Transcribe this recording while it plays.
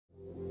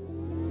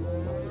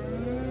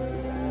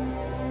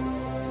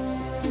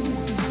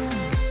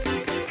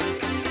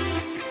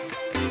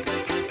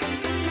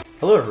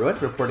Hello everyone,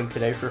 reporting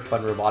today for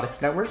Fun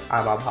Robotics Network.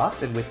 I'm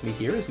Abhas, and with me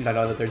here is none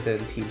other than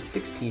Team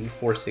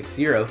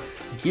 16460,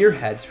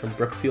 GEarheads from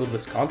Brookfield,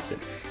 Wisconsin.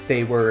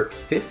 They were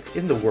 5th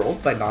in the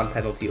world by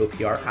non-penalty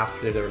OPR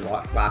after their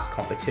last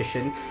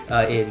competition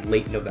in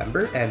late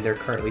November, and they're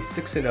currently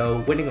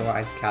 6-0, winning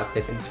Alliance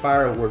Captain,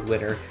 Inspire Award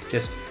winner,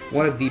 just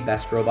one of the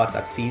best robots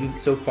I've seen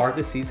so far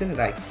this season, and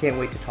I can't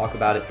wait to talk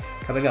about it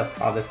coming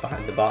up on this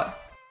Behind the Bot.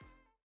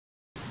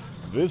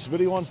 This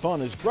video on fun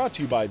is brought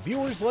to you by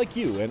viewers like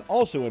you and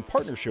also in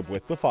partnership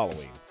with the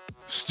following.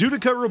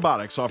 Studica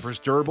Robotics offers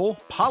durable,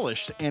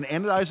 polished, and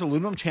anodized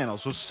aluminum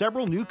channels with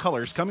several new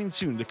colors coming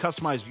soon to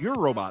customize your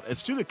robot at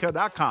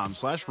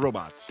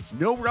studica.com/robots.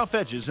 No rough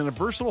edges and a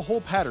versatile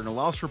hole pattern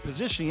allows for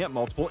positioning at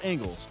multiple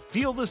angles.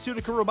 Feel the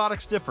Studica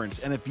Robotics difference,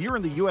 and if you're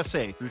in the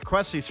USA,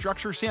 request a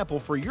structure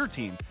sample for your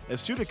team at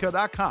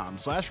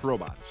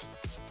studica.com/robots.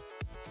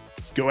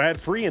 Go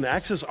ad-free and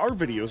access our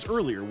videos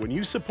earlier when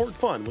you support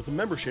fun with a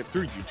membership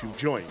through YouTube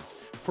Join.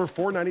 For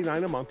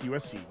 $4.99 a month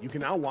USD, you can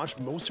now watch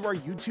most of our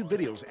YouTube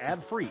videos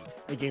ad-free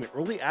and gain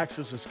early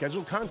access to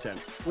scheduled content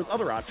with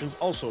other options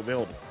also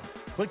available.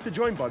 Click the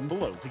Join button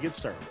below to get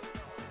started.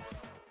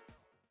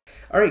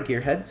 Alright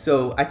Gearheads,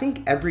 so I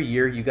think every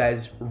year you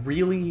guys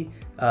really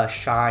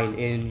shine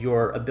in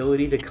your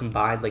ability to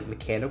combine like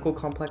mechanical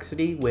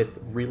complexity with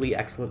really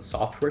excellent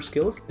software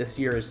skills. This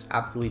year is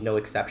absolutely no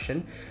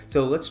exception.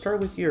 So let's start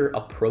with your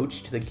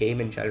approach to the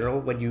game in general.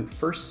 When you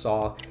first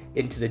saw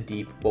Into the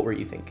Deep, what were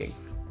you thinking?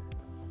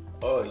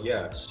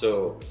 Yeah,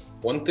 so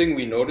one thing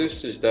we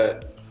noticed is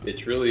that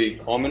it's really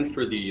common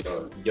for the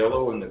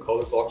yellow and the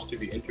color blocks to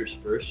be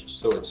interspersed,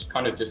 so it's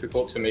kind of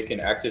difficult to make an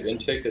active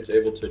intake that's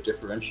able to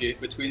differentiate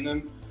between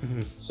them.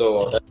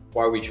 So that's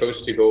why we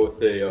chose to go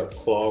with a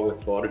claw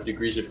with a lot of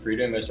degrees of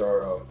freedom as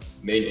our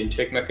main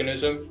intake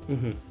mechanism.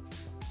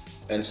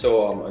 And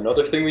so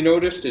another thing we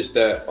noticed is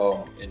that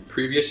in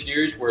previous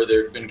years where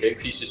there have been game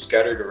pieces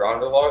scattered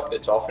around a lot,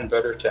 it's often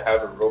better to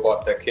have a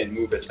robot that can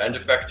move its end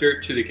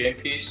effector to the game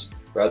piece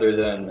rather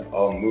than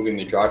moving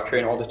the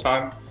drivetrain all the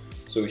time.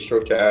 So we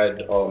strove to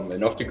add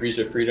enough degrees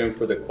of freedom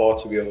for the claw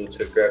to be able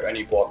to grab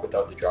any block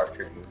without the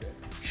drivetrain moving.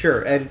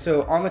 Sure, and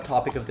so on the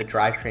topic of the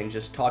drivetrain,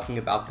 just talking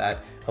about that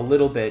a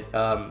little bit,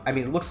 I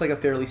mean, it looks like a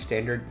fairly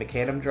standard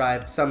Mecanum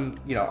drive. Some,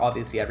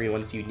 obviously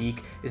everyone's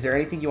unique. Is there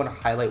anything you want to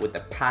highlight with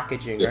the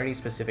packaging or any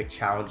specific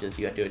challenges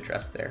you had to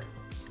address there?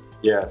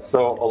 Yeah,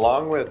 so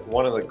along with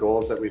one of the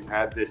goals that we've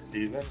had this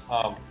season,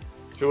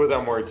 two of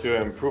them were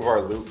to improve our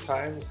loop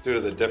times due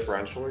to the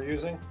differential we're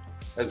using,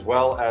 as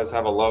well as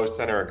have a low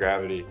center of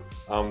gravity.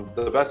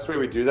 The best way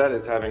we do that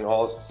is having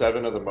all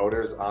 7 of the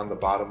motors on the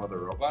bottom of the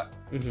robot.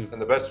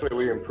 And the best way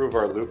we improve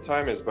our loop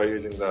time is by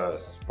using the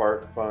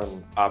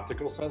SparkFun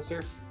optical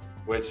sensor,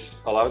 which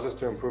allows us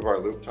to improve our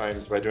loop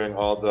times by doing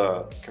all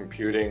the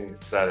computing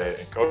that an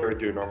encoder would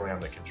do normally on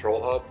the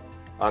control hub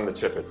on the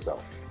chip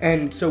itself.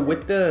 And so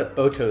with the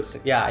Otos,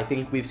 yeah, I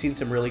think we've seen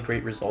some really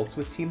great results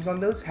with teams on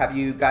those. Do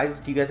you guys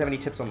have any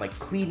tips on like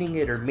cleaning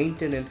it or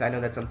maintenance? I know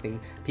that's something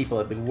people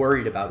have been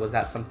worried about. Was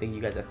that something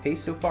you guys have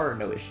faced so far or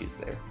no issues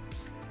there?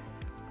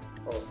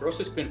 For us,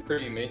 it's been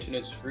pretty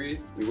maintenance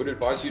free. We would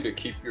advise you to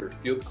keep your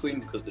field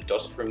clean because the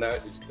dust from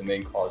that is the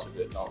main cause of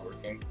it not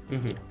working.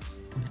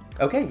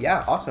 Okay,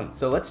 yeah, awesome.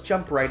 So let's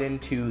jump right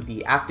into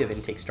the active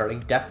intake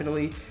starting.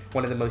 Definitely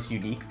one of the most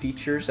unique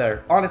features.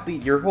 Honestly,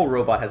 your whole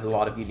robot has a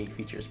lot of unique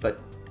features, but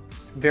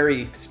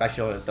very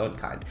special in its own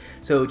kind.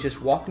 So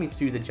just walk me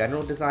through the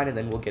general design and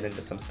then we'll get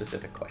into some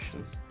specific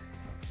questions.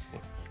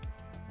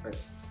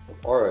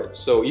 Alright,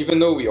 so even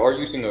though we are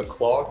using a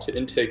claw to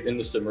intake in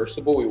the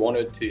submersible, we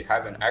wanted to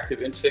have an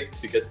active intake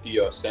to get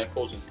the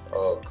samples,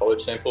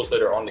 colored samples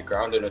that are on the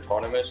ground and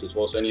autonomous, as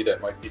well as any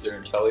that might be there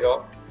in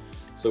teleop.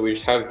 So we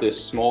just have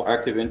this small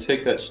active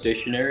intake that's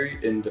stationary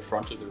in the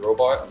front of the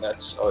robot, and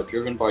that's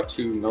driven by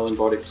 2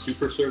 Melonbotic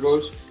super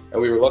servos, and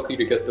we were lucky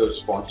to get those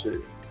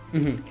sponsored.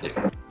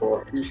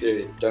 For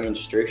appreciated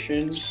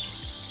demonstrations.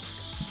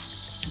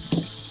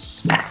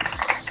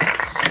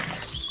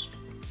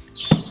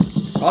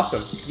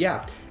 Awesome,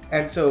 yeah.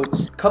 And so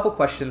a couple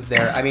questions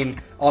there. I mean,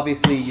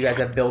 obviously you guys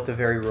have built a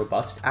very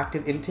robust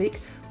active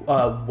intake.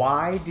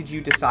 Why did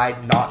you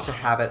decide not to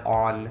have it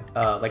on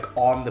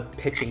on the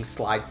pitching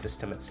slide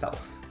system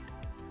itself?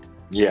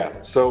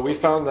 Yeah, so we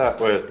found that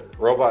with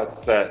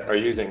robots that are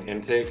using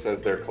intakes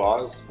as their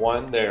claws,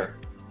 one, they're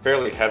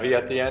fairly heavy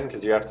at the end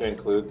because you have to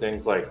include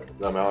things like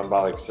the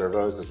Melonbotic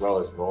servos as well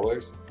as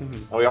rollers.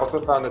 And we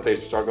also found that they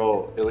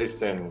struggle, at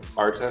least in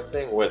our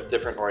testing, with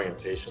different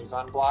orientations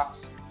on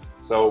blocks.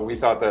 So we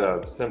thought that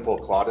a simple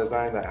claw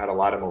design that had a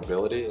lot of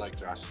mobility, like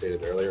Josh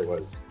stated earlier,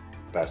 was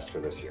best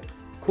for this year.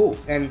 Cool.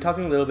 And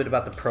talking a little bit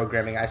about the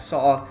programming, I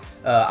saw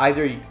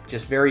either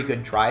just very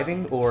good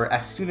driving, or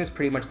as soon as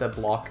pretty much the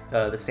block,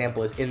 the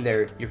sample is in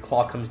there, your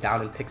claw comes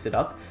down and picks it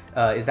up.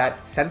 Is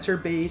that sensor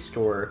based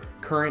or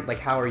current? Like,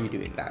 how are you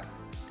doing that?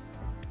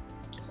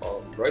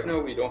 Right now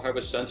we don't have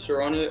a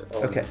sensor on it.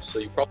 Okay. So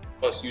you probably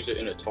must use it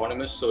in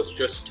autonomous, so it's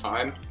just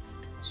time.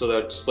 So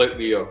that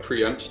slightly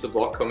preempts the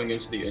block coming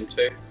into the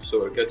intake,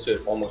 so it gets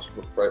it almost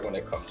right when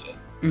it comes in.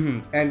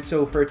 And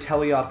so for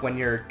teleop, when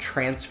you're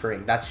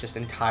transferring, that's just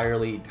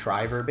entirely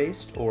driver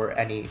based or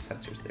any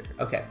sensors there?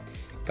 Okay,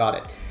 got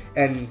it.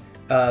 And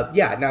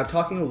yeah, now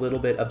talking a little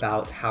bit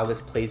about how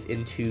this plays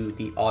into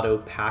the auto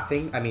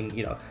pathing. I mean,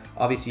 you know,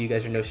 obviously you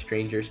guys are no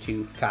strangers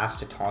to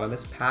fast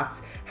autonomous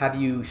paths. Have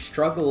you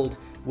struggled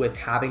with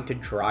having to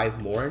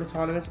drive more in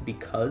autonomous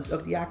because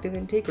of the active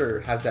intake,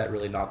 or has that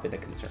really not been a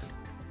concern?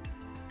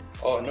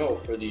 Oh no,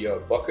 for the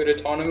bucket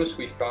autonomous,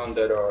 we found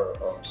that our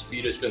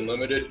speed has been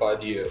limited by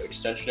the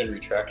extension and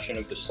retraction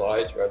of the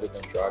slides rather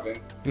than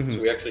driving.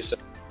 So we actually set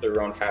it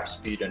around half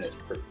speed and it's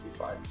perfectly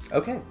fine.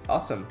 Okay,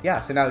 awesome. Yeah,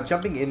 so now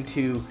jumping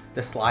into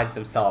the slides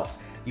themselves,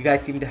 you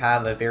guys seem to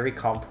have a very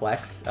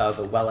complex,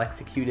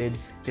 well-executed,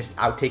 just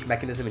outtake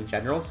mechanism in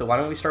general. So why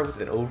don't we start with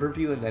an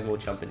overview and then we'll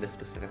jump into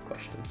specific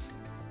questions.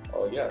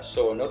 Oh yeah,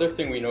 so another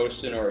thing we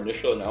noticed in our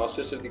initial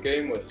analysis of the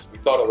game was we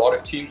thought a lot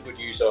of teams would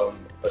use a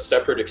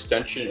separate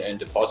extension and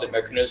deposit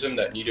mechanism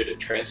that needed a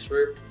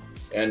transfer.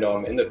 And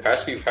in the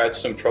past, we've had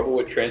some trouble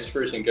with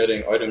transfers and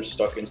getting items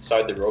stuck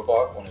inside the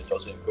robot when it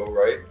doesn't go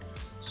right.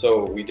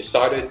 So we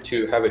decided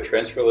to have a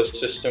transferless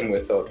system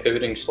with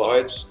pivoting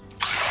slides,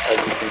 as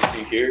you can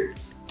see here.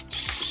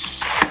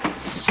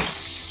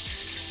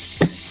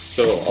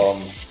 So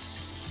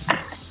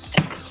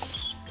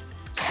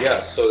yeah,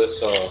 so this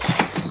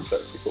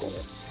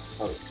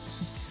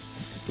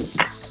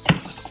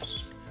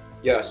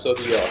yeah, so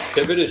the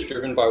pivot is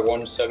driven by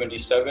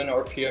 177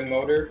 RPM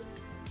motor,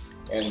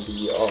 and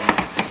the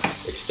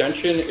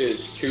extension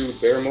is two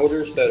bear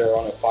motors that are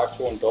on a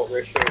 5-to-1 belt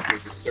ratio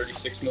with a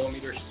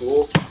 36mm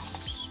spool,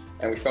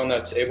 and we found that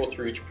it's able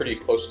to reach pretty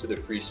close to the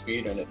free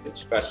speed, and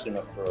it's fast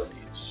enough for our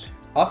needs.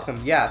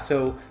 Awesome. Yeah.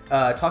 So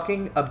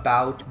talking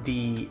about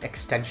the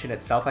extension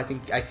itself, I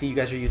think I see you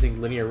guys are using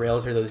linear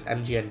rails. Or those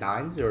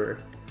MGN9s or?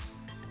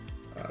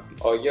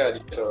 Oh yeah,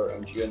 these are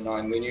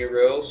MGN9 linear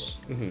rails.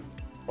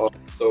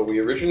 So we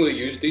originally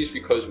used these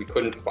because we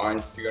couldn't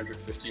find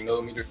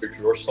 350mm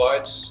drawer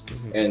slides,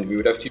 and we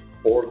would have to use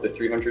 4 of the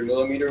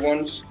 300mm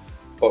ones.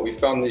 But we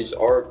found these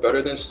are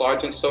better than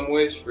slides in some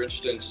ways. For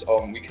instance,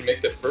 we can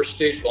make the first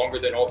stage longer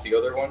than all of the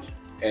other ones,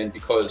 and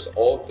because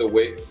all of the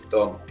weight,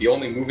 the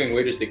only moving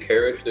weight is the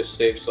carriage, this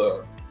saves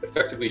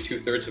effectively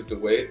 2/3 of the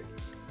weight.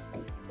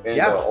 And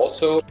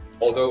also,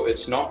 although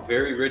it's not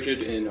very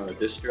rigid in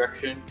this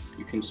direction,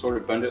 you can sort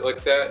of bend it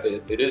like that.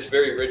 It is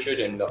very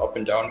rigid in the up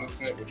and down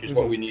movement, which is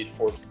what we need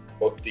for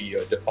both the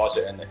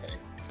deposit and the hang.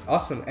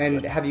 Awesome.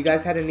 And have you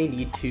guys had any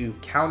need to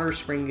counter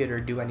spring it or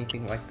do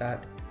anything like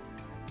that?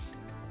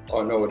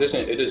 Oh no, it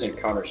isn't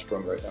counter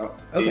sprung right now.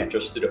 Okay.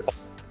 Just the deposit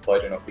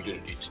light enough, we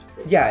didn't need to.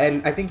 Yeah,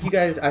 and I think you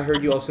guys, I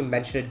heard you also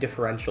mention a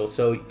differential.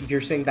 So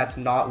you're saying that's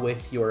not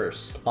with your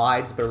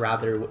slides, but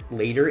rather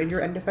later in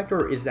your end effector,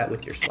 or is that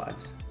with your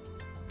slides?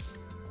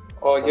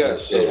 Oh yeah,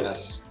 so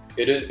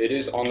it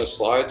is on the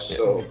slides.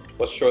 So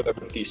let's show that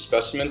with the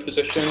specimen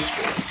position.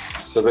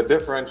 So the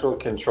differential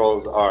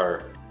controls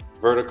are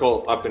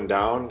vertical up and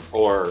down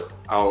or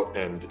out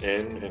and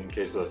in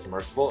case of the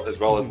submersible, as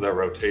well as the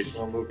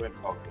rotational movement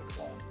of the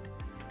slide.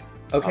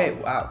 Okay,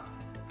 wow.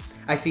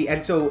 I see.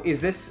 And so is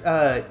this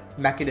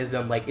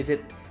mechanism, like, is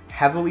it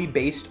heavily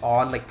based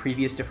on like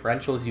previous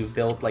differentials you've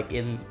built like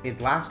in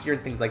last year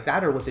and things like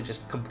that, or was it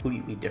just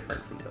completely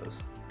different from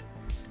those?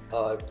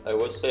 I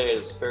would say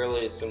it's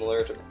fairly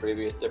similar to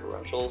previous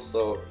differentials.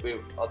 So the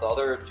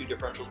other two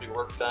differentials we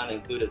worked on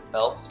included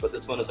belts, but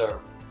this one is our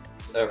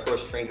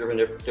first string-driven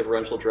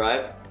differential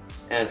drive.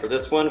 And for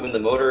this one, when the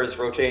motors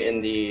rotate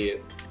in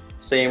the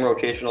same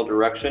rotational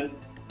direction,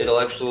 it'll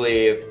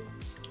actually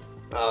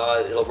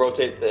it'll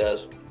rotate the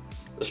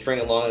string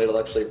along, and it'll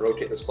actually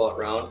rotate the slot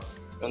round.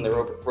 When they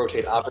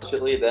rotate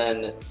oppositely,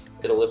 then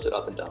it'll lift it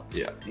up and down.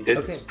 Yeah,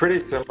 it's pretty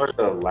similar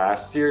to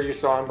last year you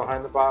saw in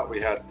Behind the Bot. We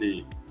had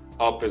the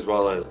up as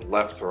well as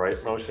left to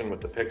right motion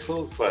with the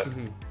pixels, but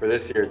for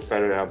this year it's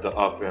better to have the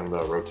up and the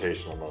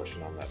rotational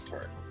motion on that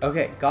turret.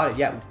 Okay, got it.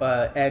 Yeah,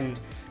 and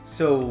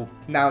so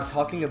now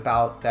talking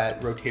about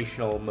that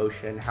rotational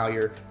motion, how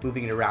you're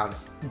moving it around,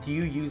 do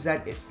you use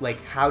that,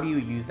 like how do you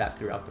use that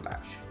throughout the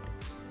match?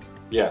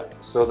 Yeah,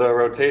 so the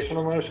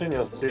rotational motion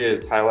you'll see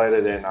is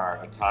highlighted in our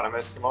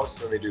autonomous the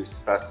most when we do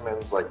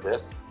specimens like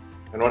this.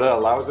 And what it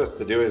allows us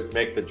to do is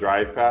make the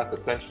drive path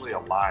essentially a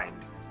line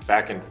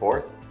back and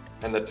forth,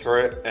 and the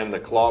turret and the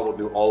claw will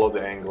do all of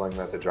the angling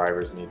that the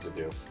drivers need to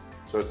do.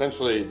 So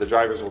essentially the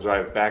drivers will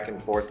drive back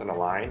and forth in a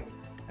line,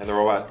 and the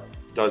robot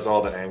does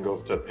all the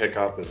angles to pick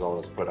up as well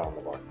as put on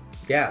the bar.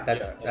 Yeah,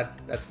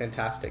 that's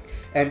fantastic.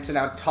 And so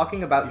now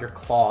talking about your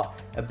claw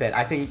a bit,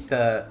 I think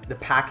the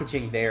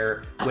packaging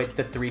there with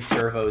the 3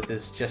 servos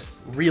is just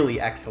really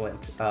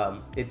excellent.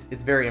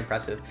 It's very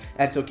impressive.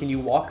 And so can you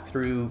walk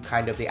through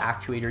kind of the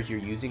actuators you're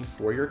using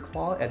for your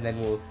claw, and then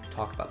we'll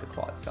talk about the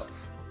claw itself.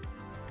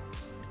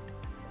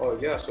 Oh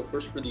yeah, so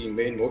first for the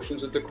main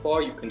motions of the claw,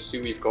 you can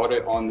see we've got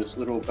it on this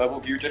little bevel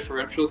gear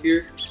differential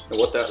here. And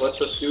what that lets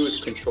us do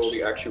is control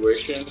the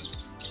actuation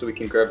so we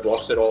can grab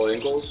blocks at all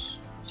angles.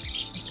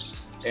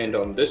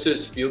 And this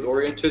is field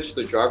oriented, so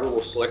the driver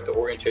will select the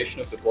orientation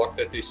of the block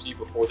that they see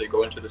before they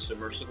go into the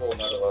submersible, and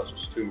that allows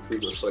us to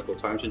improve our cycle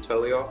times in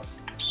teleop.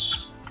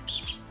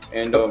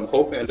 And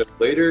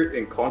later,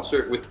 in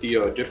concert with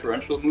the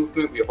differential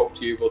movement, we hope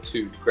to be able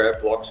to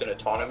grab blocks in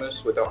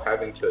autonomous without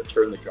having to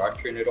turn the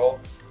drivetrain at all.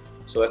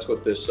 So that's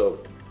what this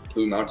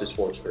blue mount is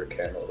for. It's for a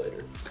camera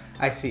later.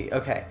 I see.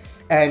 Okay.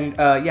 And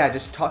yeah,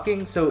 just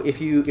talking. So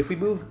if we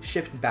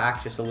shift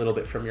back just a little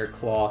bit from your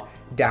claw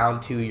down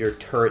to your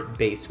turret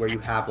base, where you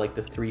have like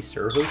the 3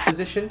 servos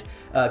positioned,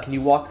 can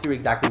you walk through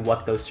exactly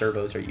what those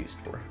servos are used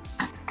for?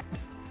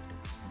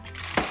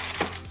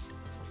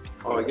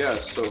 Oh yeah,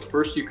 so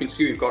first you can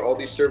see we've got all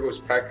these servos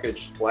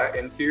packaged flat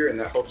in here, and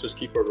that helps us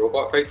keep our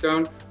robot height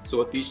down. So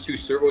what these 2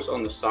 servos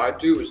on the side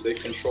do is they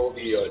control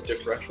the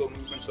differential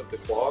movements of the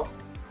claw.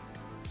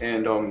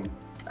 And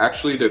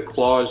actually the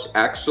claw's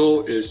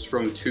axle is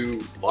from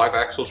 2 live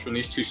axles from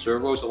these 2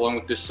 servos, along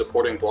with this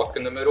supporting block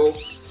in the middle.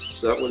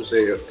 So that was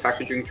a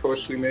packaging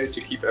choice we made to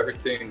keep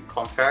everything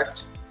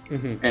compact.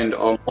 And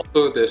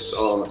also this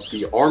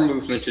the arm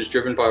movement is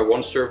driven by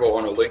 1 servo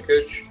on a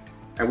linkage.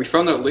 And we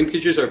found that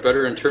linkages are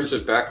better in terms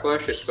of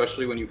backlash,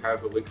 especially when you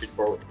have a linkage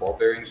bar with ball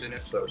bearings in it.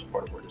 So that was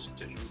part of our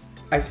decision.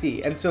 I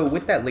see. And so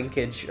with that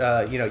linkage,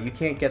 you know, you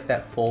can't get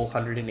that full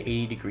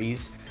 180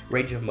 degrees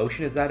range of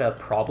motion. Is that a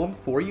problem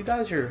for you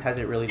guys, or has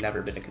it really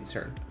never been a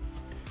concern?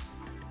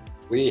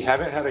 We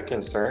haven't had a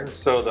concern.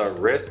 So the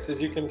wrist,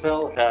 as you can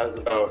tell, has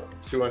about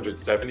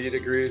 270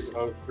 degrees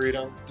of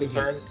freedom to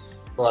turn.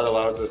 So that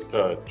allows us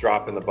to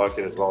drop in the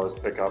bucket as well as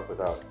pick up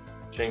without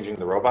changing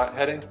the robot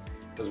heading.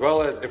 As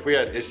well as if we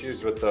had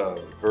issues with the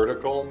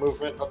vertical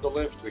movement of the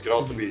lift, we could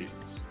also be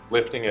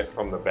lifting it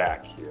from the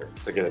back here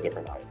to get a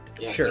different height.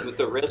 Yeah, Sure. and with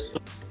the wrist,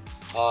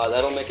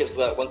 that'll make it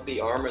so that once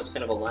the arm is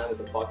kind of aligned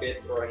with the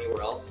bucket or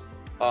anywhere else,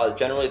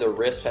 generally the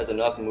wrist has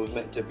enough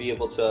movement to be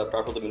able to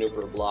properly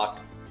maneuver a block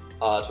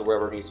to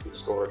wherever it needs to be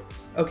scored.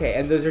 Okay,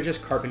 and those are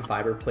just carbon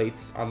fiber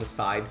plates on the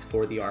sides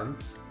for the arm?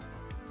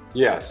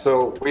 Yeah,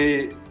 so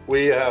we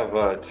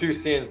have 2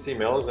 CNC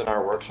mills in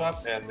our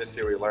workshop, and this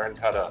year we learned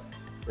how to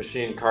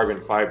machine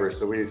carbon fiber.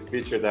 So we've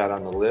featured that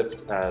on the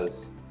lift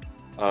as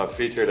a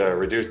feature to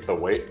reduce the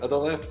weight of the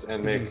lift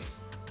and make the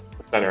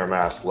center of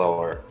mass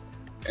lower.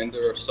 And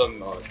there are some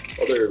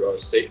other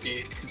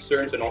safety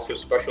concerns and also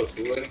special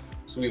tooling.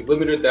 So we've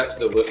limited that to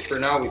the lift for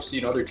now. We've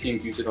seen other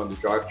teams use it on the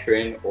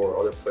drivetrain or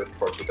other plate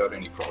parts without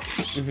any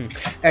problems.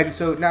 And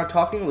so now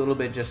talking a little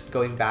bit, just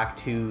going back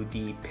to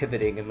the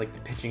pivoting and like the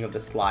pitching of the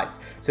slides.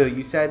 So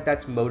you said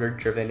that's motor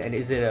driven, and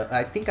is it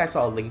I think I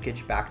saw a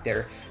linkage back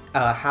there.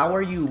 How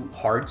are you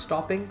hard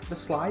stopping the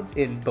slides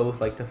in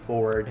both like the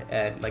forward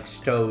and like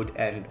stowed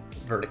and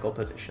vertical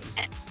positions?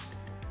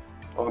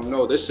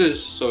 No, this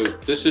is a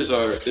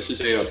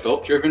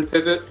belt-driven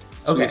pivot. So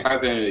Okay. we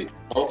have a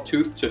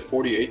 12-tooth to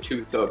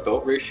 48-tooth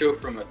belt ratio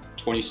from a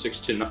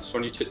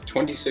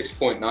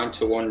 26.9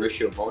 to 1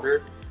 ratio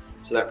motor.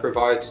 So that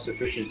provides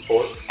sufficient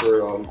torque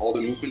for all the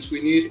movements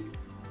we need.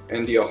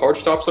 And the hard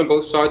stops on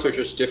both sides are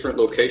just different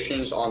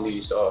locations on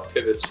these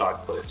pivot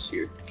side plates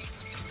here.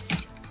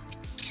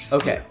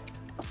 Okay,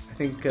 I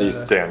think These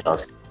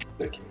standoffs.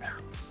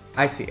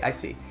 I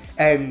see.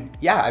 And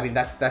yeah, I mean,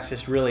 that's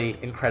just really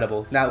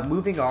incredible. Now,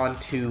 moving on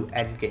to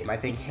endgame, I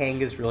think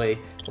hang is really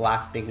the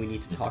last thing we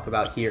need to talk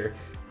about here.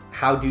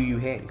 How do you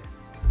hang?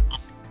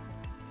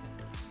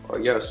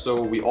 Yeah,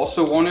 so we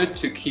also wanted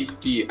to keep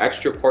the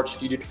extra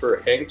parts needed for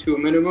a hang to a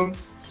minimum.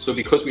 So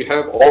because we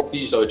have all of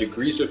these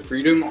degrees of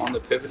freedom on the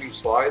pivoting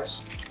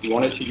slides, we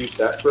wanted to use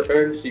that for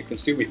hang. So you can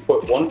see we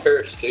put 1 pair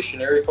of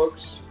stationary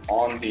hooks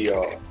on the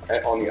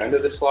end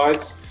of the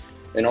slides,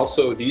 and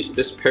also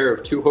this pair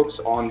of 2 hooks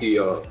on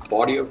the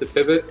body of the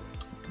pivot.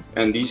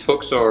 And these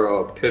hooks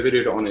are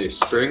pivoted on a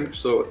spring.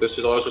 So what this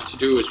allows us to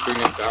do is bring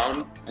it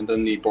down, and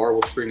then the bar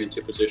will spring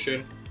into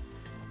position.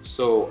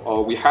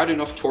 So we had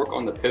enough torque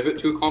on the pivot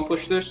to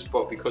accomplish this,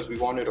 but because we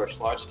wanted our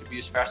slides to be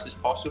as fast as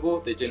possible,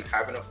 they didn't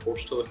have enough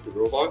force to lift the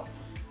robot.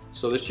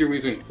 So this year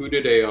we've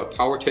included a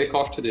power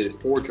takeoff to the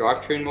 4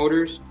 drivetrain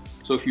motors.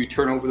 So if you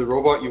turn over the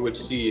robot, you would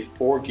see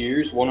 4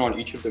 gears, 1 on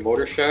each of the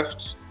motor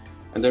shafts.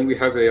 And then we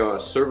have a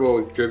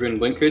servo-driven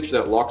linkage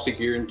that locks a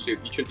gear into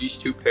each of these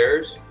 2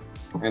 pairs.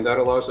 And that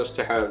allows us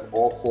to have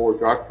all 4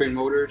 drivetrain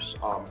motors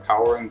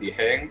powering the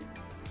hang.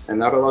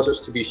 And that allows us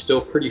to be still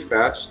pretty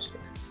fast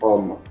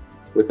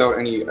without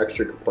any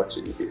extra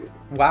complexity here.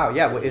 Wow,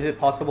 yeah. Is it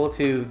possible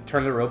to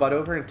turn the robot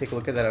over and take a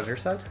look at that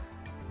underside?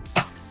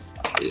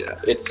 Yeah,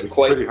 it's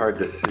pretty hard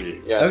to see.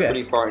 Yeah, it's Okay.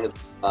 pretty far into the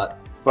spot.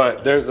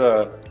 But there's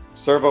a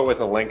servo with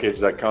a linkage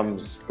that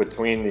comes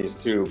between these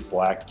 2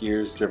 black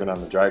gears driven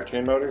on the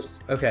drivetrain motors.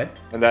 Okay.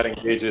 And that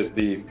engages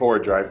the 4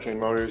 drivetrain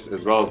motors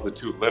as well as the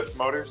 2 lift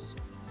motors.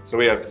 So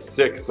we have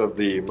 6 of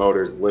the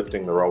motors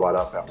lifting the robot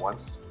up at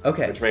once.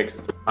 Okay. Which makes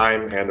the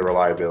time and the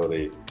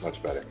reliability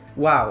much better.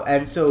 Wow.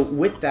 And so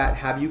with that,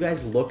 have you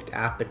guys looked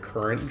at the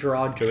current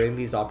draw during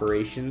these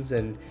operations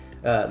and,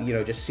 you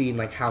know, just seeing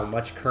like how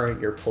much current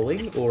you're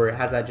pulling, or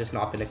has that just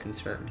not been a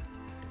concern?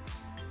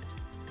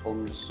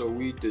 So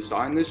we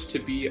designed this to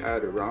be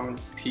at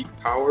around peak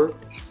power.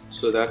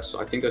 So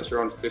I think that's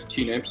around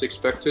 15 amps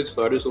expected.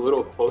 So that is a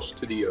little close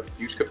to the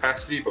fuse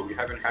capacity, but we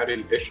haven't had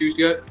any issues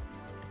yet.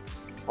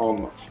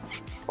 Well,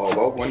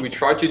 when we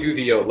tried to do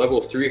the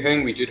level 3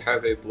 hang, we did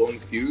have a blown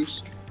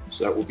fuse.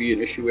 So that will be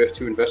an issue we have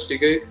to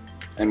investigate.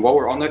 And while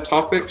we're on that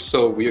topic,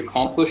 so we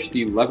accomplished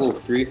the level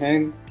 3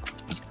 hang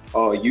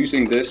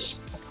using this,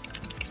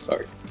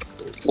 sorry,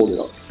 hold it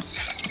up.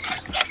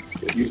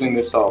 Using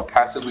this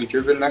passively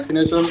driven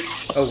mechanism.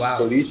 Oh, wow.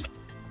 So these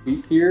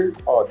feet here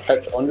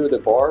catch under the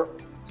bar,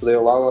 so they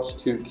allow us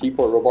to keep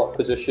our robot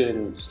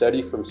position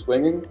steady from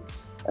swinging.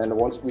 And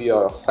once we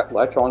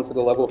latch onto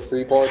the level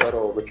 3 bar,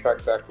 that'll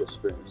retract back with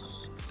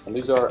springs. And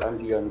these are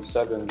MGM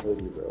 7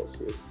 linear rails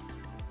here.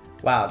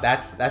 Wow,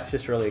 that's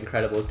just really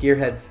incredible.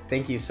 Gearheads,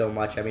 thank you so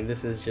much. I mean,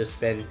 this has just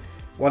been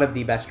one of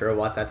the best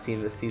robots I've seen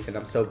this season.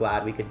 I'm so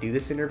glad we could do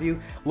this interview.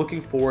 Looking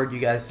forward, you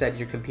guys said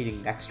you're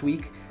competing next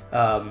week.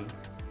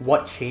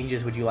 What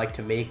changes would you like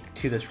to make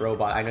to this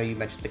robot? I know you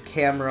mentioned the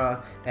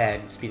camera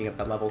and speeding up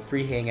that level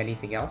 3 hang.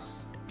 Anything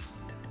else?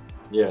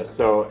 Yeah,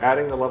 so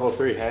adding the level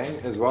 3 hang,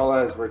 as well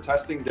as we're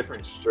testing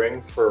different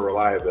strings for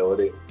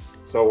reliability.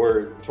 So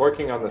we're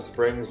torquing on the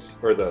springs,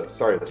 or the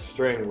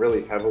string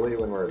really heavily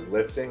when we're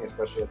lifting,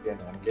 especially at the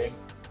end game,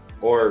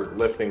 or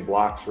lifting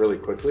blocks really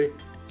quickly.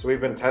 So we've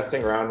been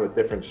testing around with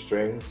different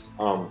strings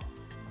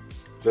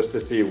just to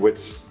see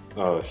which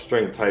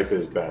string type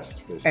is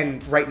best.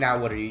 And right now,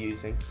 what are you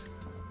using?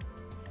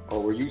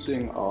 We're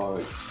using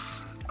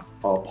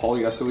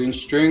polyethylene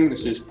string.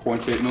 This is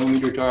 0.8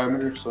 millimeter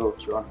diameter, so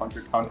it's around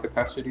 100-pound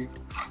capacity.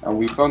 And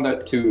we found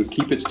that to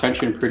keep its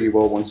tension pretty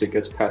well once it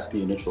gets past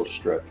the initial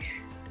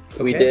stretch.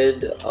 Okay. We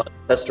did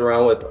test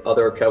around with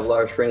other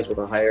Kevlar strings with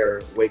a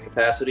higher weight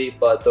capacity,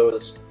 but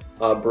those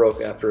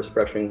broke after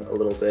stretching a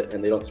little bit,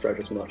 and they don't stretch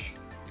as much.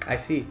 I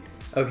see.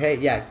 Okay,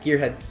 yeah,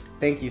 Gearheads,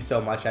 thank you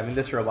so much. I mean,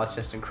 this robot's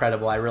just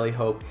incredible. I really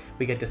hope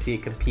we get to see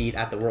it compete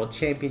at the World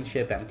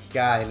Championship,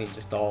 MTI, I mean,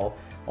 just all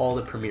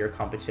the premier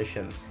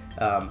competitions,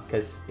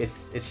 because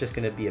it's just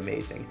going to be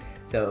amazing.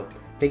 So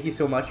thank you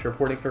so much for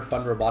reporting for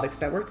Fun Robotics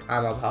Network.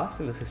 I'm Abhas,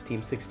 and this is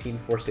Team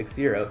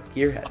 16460,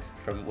 Gearheads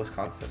from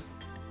Wisconsin.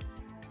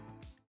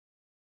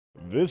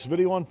 This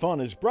video on fun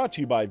is brought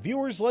to you by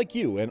viewers like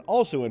you and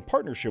also in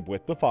partnership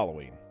with the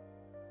following.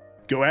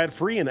 Go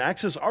ad-free and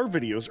access our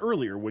videos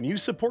earlier when you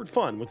support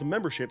fun with a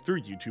membership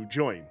through YouTube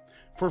Join.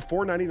 For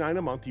 $4.99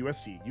 a month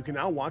USD, you can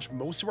now watch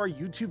most of our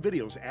YouTube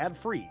videos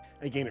ad-free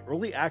and gain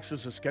early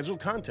access to scheduled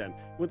content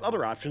with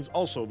other options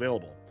also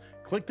available.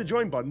 Click the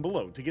join button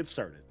below to get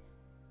started.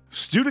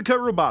 Studica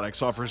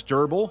Robotics offers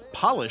durable,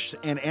 polished,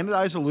 and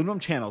anodized aluminum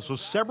channels with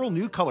several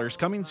new colors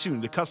coming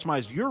soon to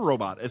customize your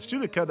robot at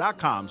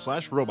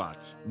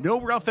studica.com/robots.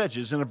 No rough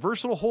edges and a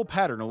versatile hole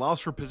pattern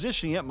allows for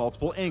positioning at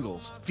multiple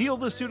angles. Feel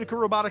the Studica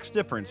Robotics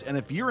difference, and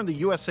if you're in the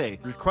USA,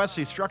 request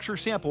a structure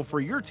sample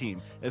for your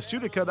team at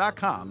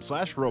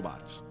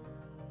studica.com/robots.